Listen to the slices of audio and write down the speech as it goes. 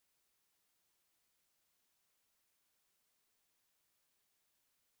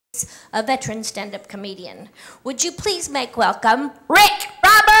a veteran stand-up comedian. Would you please make welcome Rick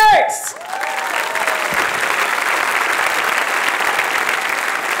Roberts?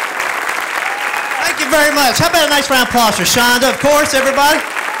 Thank you very much. How about a nice round of applause for Shonda, of course, everybody?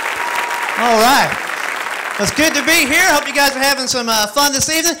 All right. Well, it's good to be here. Hope you guys are having some fun this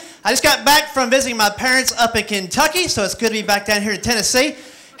evening. I just got back from visiting my parents up in Kentucky, so it's good to be back down here in Tennessee.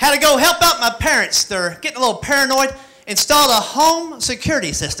 Had to go help out my parents. They're getting a little paranoid. Installed a home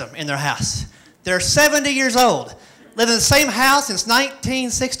security system in their house. They're 70 years old. Live in the same house since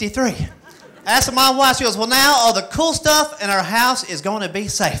 1963. I asked my wife, she goes, well, now all the cool stuff in our house is going to be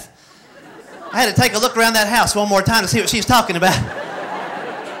safe. I had to take a look around that house one more time to see what she's talking about.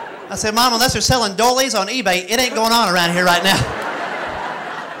 I said, Mom, unless they're selling doilies on eBay, it ain't going on around here right now.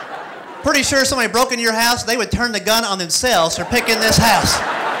 Pretty sure somebody broke into your house, they would turn the gun on themselves for picking this house.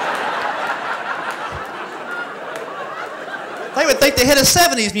 They would think they hit a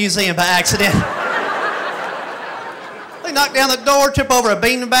 70s museum by accident. They knock down the door, trip over a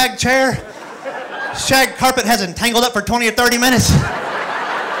beanbag chair. Shag carpet hasn't tangled up for 20 or 30 minutes.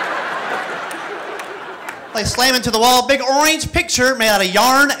 They slam into the wall, big orange picture made out of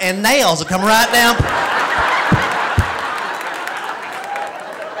yarn and nails will come right down.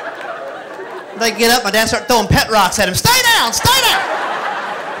 They get up, my dad starts throwing pet rocks at him. Stay down, stay down!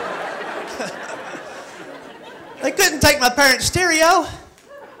 They couldn't take my parents' stereo.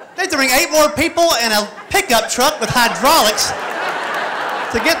 They had to bring 8 more people and a pickup truck with hydraulics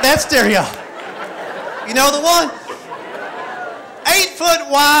to get that stereo. You know the one? 8-foot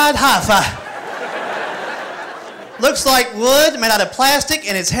wide hi-fi. Looks like wood made out of plastic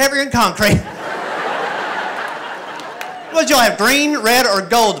and it's heavier than concrete. What did y'all have, green, red, or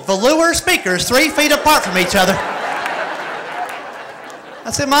gold? Velour speakers 3 feet apart from each other.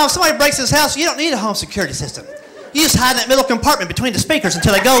 I said, Mom, if somebody breaks this house, you don't need a home security system. You just hide in that middle compartment between the speakers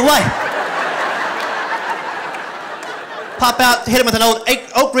until they go away. Pop out, hit them with an old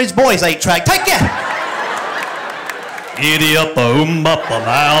Oak Ridge Boys 8-track. Take it! Giddy up, up, a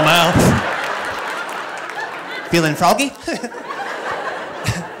mouth. Feeling froggy?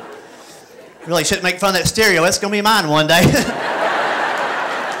 Really shouldn't make fun of that stereo. It's going to be mine one day.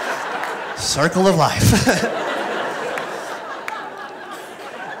 Circle of life.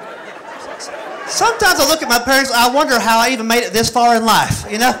 Sometimes I look at my parents, I wonder how I even made it this far in life,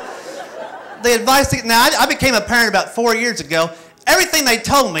 you know? The advice, now I became a parent about 4 years ago. Everything they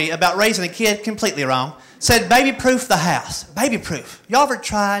told me about raising a kid, completely wrong. Said baby-proof the house. Baby-proof. Y'all ever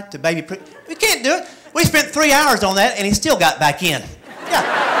tried to baby-proof? You can't do it. We spent 3 hours on that and he still got back in. Yeah.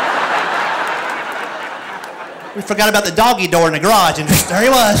 We forgot about the doggy door in the garage and there he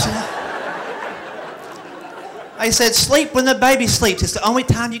was. I said, sleep when the baby sleeps. It's the only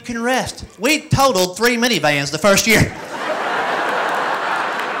time you can rest. We totaled 3 minivans the first year.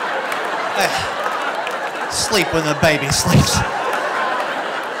 Sleep when the baby sleeps.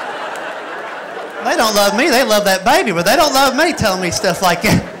 They don't love me, they love that baby, but they don't love me telling me stuff like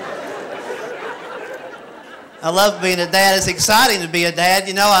that. I love being a dad. It's exciting to be a dad.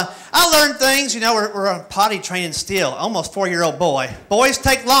 You know, I learned things. You know, we're on potty training still. Almost 4-year-old boy. Boys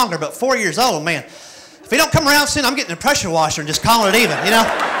take longer, but 4 years old, man. If he don't come around soon, I'm getting a pressure washer and just calling it even, you know?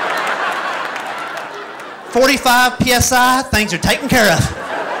 45 PSI, things are taken care of.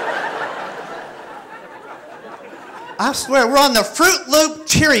 I swear, we're on the Fruit Loop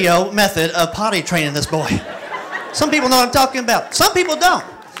Cheerio method of potty training this boy. Some people know what I'm talking about. Some people don't.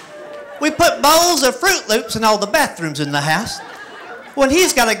 We put bowls of Fruit Loops in all the bathrooms in the house. When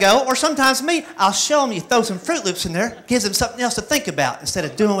he's got to go, or sometimes me, I'll show him you throw some Fruit Loops in there, gives him something else to think about instead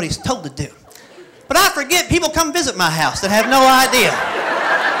of doing what he's told to do. But I forget people come visit my house that have no idea.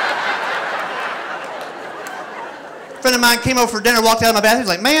 A friend of mine came over for dinner, walked out of my bathroom, he's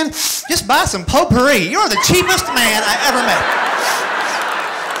like, man, just buy some potpourri. You're the cheapest man I ever met.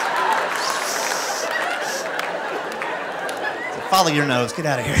 So follow your nose, get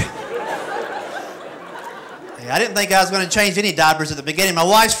out of here. I didn't think I was going to change any diapers at the beginning. My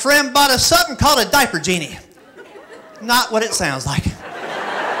wife's friend bought us something called a diaper genie. Not what it sounds like.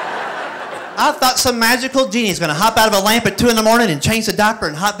 I thought some magical genie is going to hop out of a lamp at 2 in the morning and change the diaper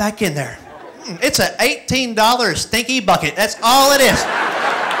and hop back in there. It's an $18 stinky bucket. That's all it is.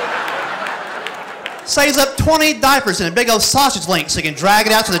 Saves up 20 diapers in a big old sausage link so you can drag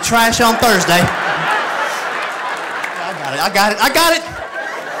it out to the trash on Thursday. I got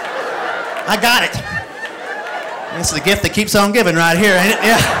it. This is the gift that keeps on giving right here, ain't it?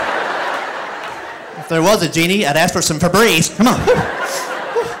 Yeah. If there was a genie, I'd ask for some Febreze. Come on.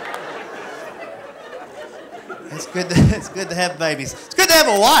 It's good to have babies. It's good to have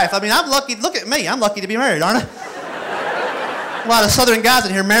a wife. I mean, I'm lucky. Look at me. I'm lucky to be married, aren't I? A lot of Southern guys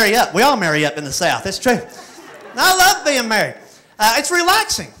in here marry up. We all marry up in the South. It's true. I love being married. It's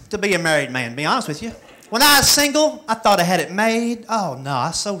relaxing to be a married man, to be honest with you. When I was single, I thought I had it made. Oh, no, I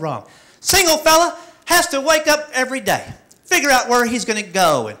was so wrong. Single fella has to wake up every day, figure out where he's going to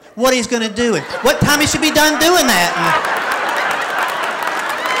go and what he's going to do and what time he should be done doing that.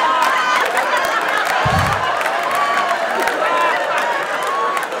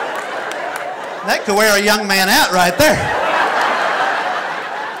 That could wear a young man out right there.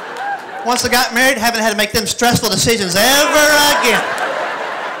 Once I got married, haven't had to make them stressful decisions ever again.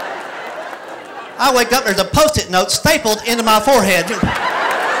 I wake up, there's a Post-it note stapled into my forehead.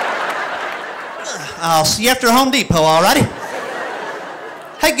 I'll see you after Home Depot, all righty?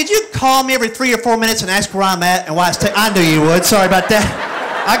 Hey, could you call me every 3 or 4 minutes and ask where I'm at and why it's taking? I knew you would. Sorry about that.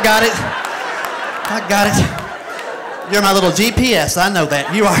 I got it. I got it. You're my little GPS. I know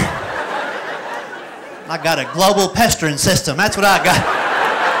that. You are. I got a global pestering system. That's what I got.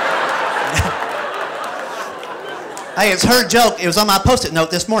 Hey, it's her joke. It was on my Post-it note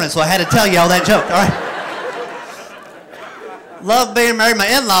this morning, so I had to tell you all that joke, all right? Love being married. My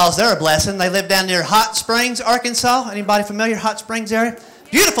in-laws, they're a blessing. They live down near Hot Springs, Arkansas. Anybody familiar, Hot Springs area?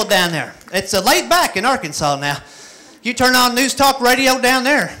 Beautiful down there. It's laid back in Arkansas now. You turn on News Talk Radio down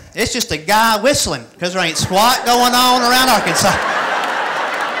there, it's just a guy whistling because there ain't squat going on around Arkansas.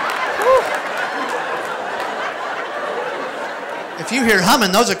 If you hear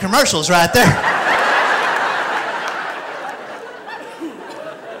humming, those are commercials right there.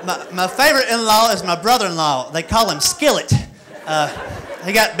 My favorite in-law is my brother-in-law. They call him Skillet.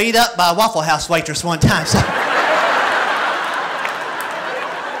 He got beat up by a Waffle House waitress one time. So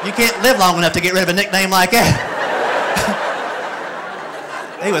you can't live long enough to get rid of a nickname like that.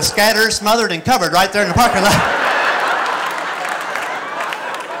 He was scattered, smothered, and covered right there in the parking lot.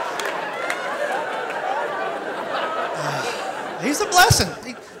 He's a blessing.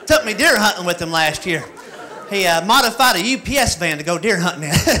 He took me deer hunting with him last year. He modified a UPS van to go deer hunting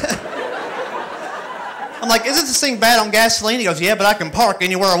in. I'm like, isn't this thing bad on gasoline? He goes, yeah, but I can park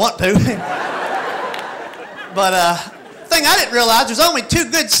anywhere I want to. But thing I didn't realize, there's only 2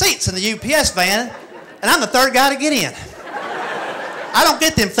 good seats in the UPS van, and I'm the 3rd guy to get in. I don't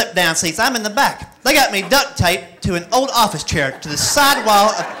get them flip-down seats. I'm in the back. They got me duct taped to an old office chair to the side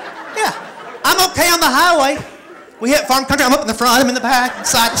wall. Yeah, I'm okay on the highway. We hit farm country. I'm up in the front. I'm in the back,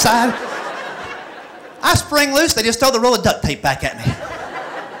 side to side. I spring loose. They just throw the roll of duct tape back at me.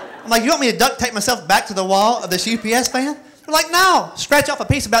 I'm like, you want me to duct tape myself back to the wall of this UPS van? They're like, no. Scratch off a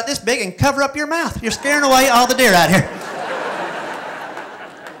piece about this big and cover up your mouth. You're scaring away all the deer out here.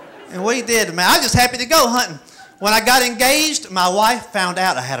 And we did, man. I was just happy to go hunting. When I got engaged, my wife found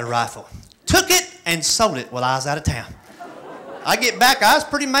out I had a rifle. Took it and sold it while I was out of town. I get back, I was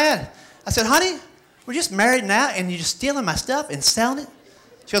pretty mad. I said, honey, we're just married now and you're just stealing my stuff and selling it?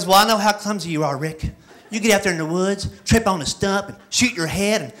 She goes, well, I know how clumsy you are, Rick. You get out there in the woods, trip on a stump, and shoot your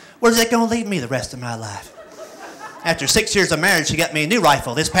head, and where's that going to leave me the rest of my life? After 6 years of marriage, she got me a new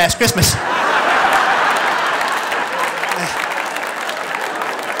rifle this past Christmas.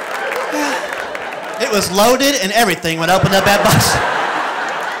 It was loaded and everything when I opened up that box.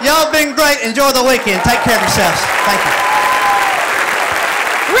 Y'all been great. Enjoy the weekend. Take care of yourselves. Thank you.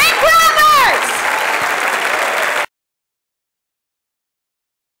 Rick